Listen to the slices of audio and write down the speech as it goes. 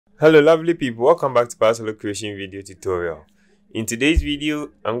Hello lovely people, welcome back to Parcel Creation video tutorial. In today's video,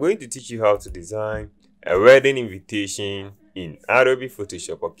 I'm going to teach you how to design a wedding invitation in Adobe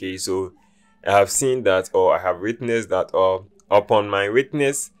Photoshop. Okay, so I have seen that, or I have witnessed that, or upon my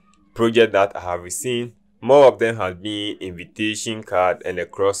witness project that I have seen, more of them have been invitation card and a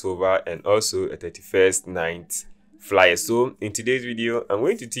crossover and also a 31st night flyer. So in today's video, I'm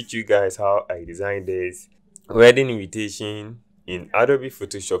going to teach you guys how I designed this wedding invitation in Adobe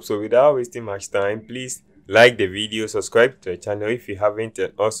Photoshop. So without wasting much time, please like the video, subscribe to the channel if you haven't,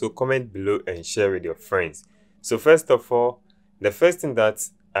 and also comment below and share with your friends. So first of all, the first thing that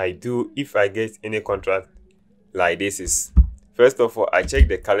I do if I get any contract like this is, first of all, I check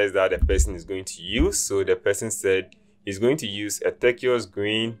the colors that the person is going to use. So the person said he's going to use a turquoise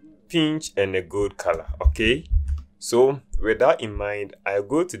green, pinch, and a gold color. Okay, so with that in mind, I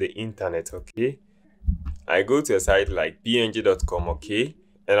go to the internet. Okay, I go to a site like png.com, okay,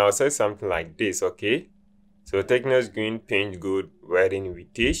 and I'll say something like this. Okay, so turquoise green, pinch, gold wedding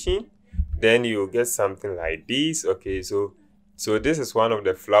invitation. Then you'll get something like this. Okay, so this is one of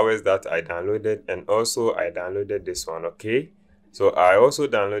the flowers that I downloaded, and also I downloaded this one. Okay, so I also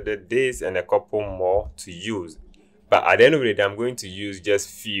downloaded this and a couple more to use, but at the end of the day, I'm going to use just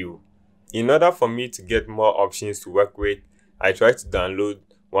few. In order for me to get more options to work with, I try to download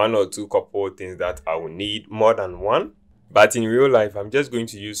one or two couple things that I will need more than one, but in real life I'm just going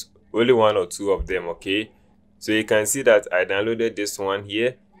to use only one or two of them. Okay, so you can see that I downloaded this one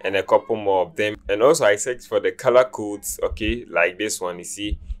here and a couple more of them, and also I searched for the color codes. Okay, like this one, you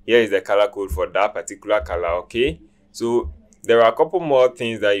see here is the color code for that particular color. Okay, so there are a couple more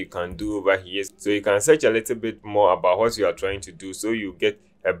things that you can do over here, so you can search a little bit more about what you are trying to do, so you get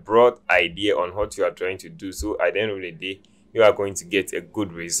a broad idea on what you are trying to do, so at the end of the day you are going to get a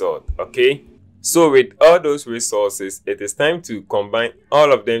good result. Okay, so with all those resources, it is time to combine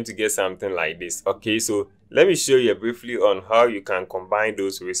all of them to get something like this. Okay, so let me show you briefly on how you can combine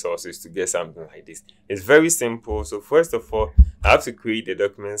those resources to get something like this. It's very simple. So first of all, I have to create the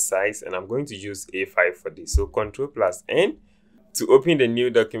document size, and I'm going to use A5 for this. So Ctrl+N to open the new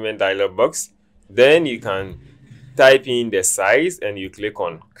document dialog box. Then you can type in the size and you click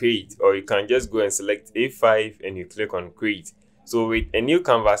on create, or you can just go and select A5 and you click on create. So with a new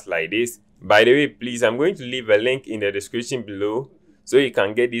canvas like this, by the way, please, I'm going to leave a link in the description below so you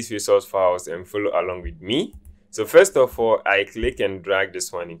can get these resource files and follow along with me. So first of all, I click and drag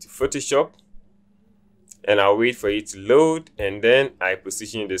this one into Photoshop, and I'll wait for it to load, and then I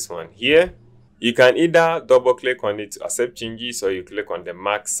position this one here. You can either double click on it to accept changes, or you click on the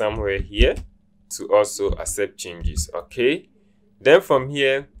mark somewhere here to also accept changes. Okay, then from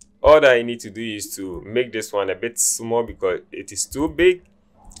here, all that I need to do is to make this one a bit small because it is too big,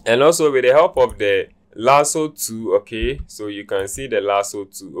 and also with the help of the lasso tool. Okay, so you can see the lasso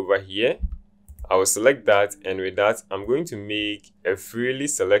tool over here. I will select that, and with that I'm going to make a freely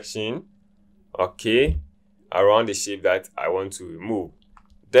selection, okay, around the shape that I want to remove.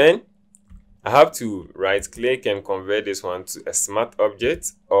 Then I have to right click and convert this one to a smart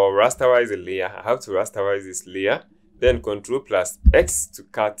object, or rasterize a layer. I have to rasterize this layer, then Ctrl+X to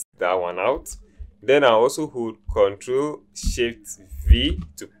cut that one out. Then I also hold Ctrl+Shift+V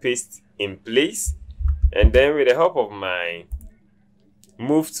to paste in place, and then with the help of my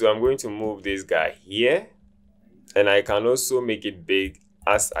move tool, I'm going to move this guy here, and I can also make it big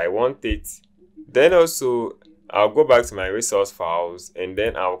as I want it. Then also I'll go back to my resource files, and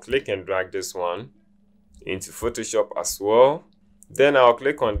then I'll click and drag this one into Photoshop as well. Then I'll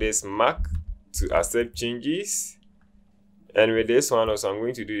click on this mark to accept changes, and with this one also I'm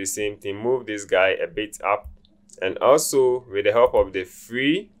going to do the same thing, move this guy a bit up, and also with the help of the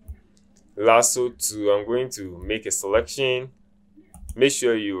free lasso tool, I'm going to make a selection. Make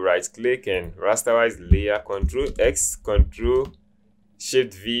sure you right click and rasterize the layer, Ctrl+X,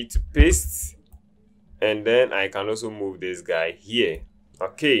 Ctrl+Shift+V to paste, and then I can also move this guy here.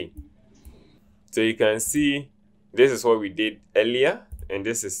 Okay, so you can see this is what we did earlier, and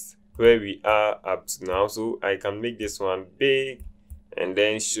this is where we are up to now. So I can make this one big and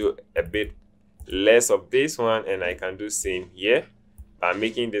then show a bit less of this one, and I can do same here by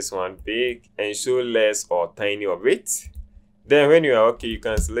making this one big and show less or tiny of it. Then when you are okay, you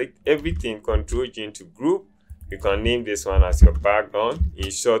can select everything, Ctrl+G to group. You can name this one as your background,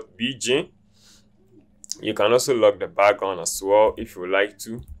 in short BG. You can also lock the background as well if you like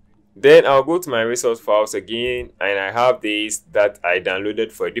to. Then I'll go to my resource files again, and I have this that I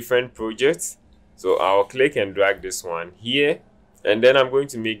downloaded for different projects. So I'll click and drag this one here, and then I'm going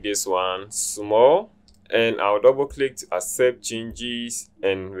to make this one small, and I'll double click to accept changes,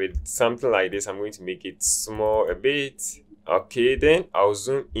 and with something like this I'm going to make it small a bit, Okay, then I'll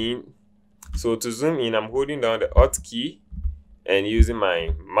zoom in. So to zoom in, I'm holding down the Alt key and using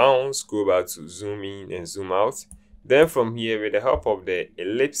my mouse scroll bar to zoom in and zoom out. Then from here, with the help of the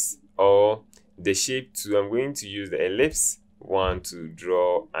ellipse or the shape tool, I'm going to use the ellipse one to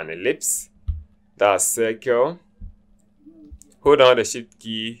draw an ellipse. That's circle. Hold down the shift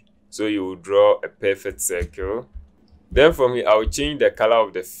key so you will draw a perfect circle. Then from here, I'll change the color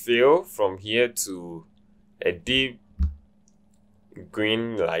of the fill from here to a deep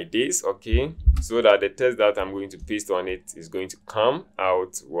green like this, okay, so that the text that I'm going to paste on it is going to come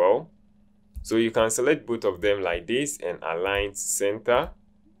out well. So you can select both of them like this and align to center.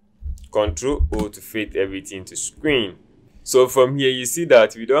 Ctrl O to fit everything to screen. So from here, you see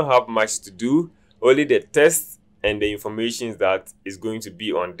that we don't have much to do, only the text and the information that is going to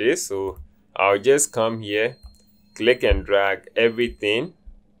be on this. So I'll just come here, click and drag everything.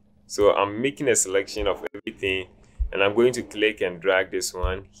 So I'm making a selection of everything and I'm going to click and drag this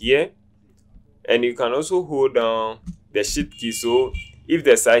one here. And you can also hold down the shift key, so if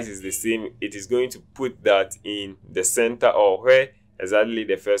the size is the same, it is going to put that in the center or where exactly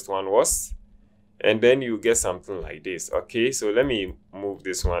the first one was, and then you get something like this. Okay, so let me move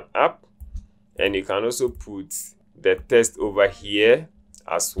this one up, and you can also put the text over here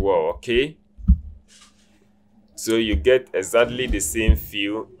as well. Okay, so you get exactly the same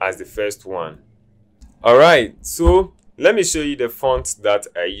feel as the first one. All right, so let me show you the font that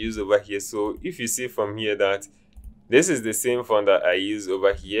I use over here. So if you see from here that this is the same font that I use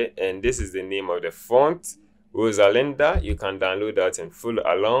over here, and this is the name of the font, Rosalinda. You can download that and follow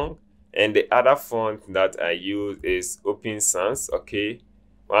along. And the other font that I use is Open Sans, okay,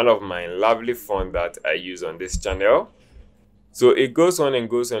 one of my lovely fonts that I use on this channel. So it goes on and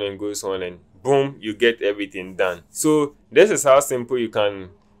goes on and goes on, and boom, you get everything done. So this is how simple you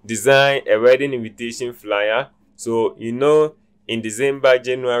can design a wedding invitation flyer. So you know, in December,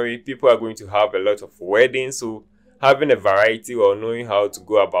 January, people are going to have a lot of weddings. So having a variety or knowing how to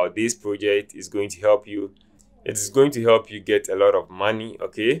go about this project is going to help you. It is going to help you get a lot of money,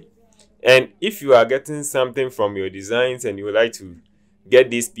 okay? And if you are getting something from your designs and you would like to get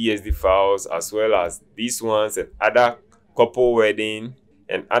these PSD files as well as these ones and other couple wedding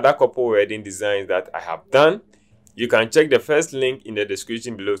designs that I have done, you can check the first link in the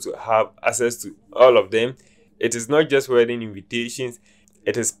description below to have access to all of them. It is not just wedding invitations,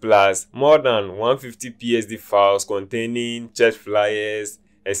 it is plus more than 150 PSD files containing church flyers,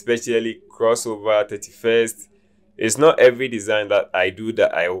 especially crossover 31st. It's not every design that I do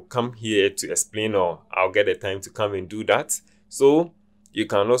that I will come here to explain, or I'll get the time to come and do that. So you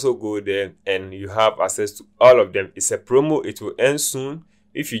can also go there and you have access to all of them. It's a promo, it will end soon.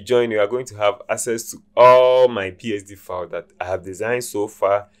 If you join, you are going to have access to all my PSD files that I have designed so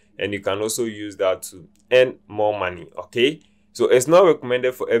far, and you can also use that to earn more money, okay? So it's not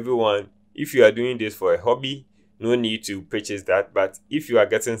recommended for everyone. If you are doing this for a hobby, no need to purchase that. But if you are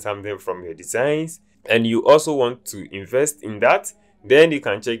getting something from your designs and you also want to invest in that, then you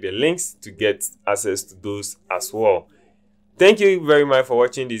can check the links to get access to those as well. Thank you very much for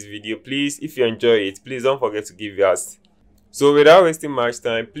watching this video. Please, if you enjoy it, please don't forget to give us. So without wasting much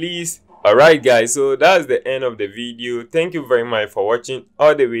time, please. Alright guys, so that's the end of the video. Thank you very much for watching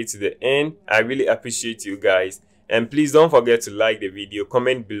all the way to the end. I really appreciate you guys. And please don't forget to like the video,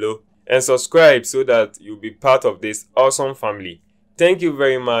 comment below, and subscribe so that you'll be part of this awesome family. Thank you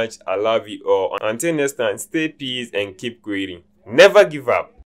very much. I love you all. Until next time, stay peace and keep creating. Never give up.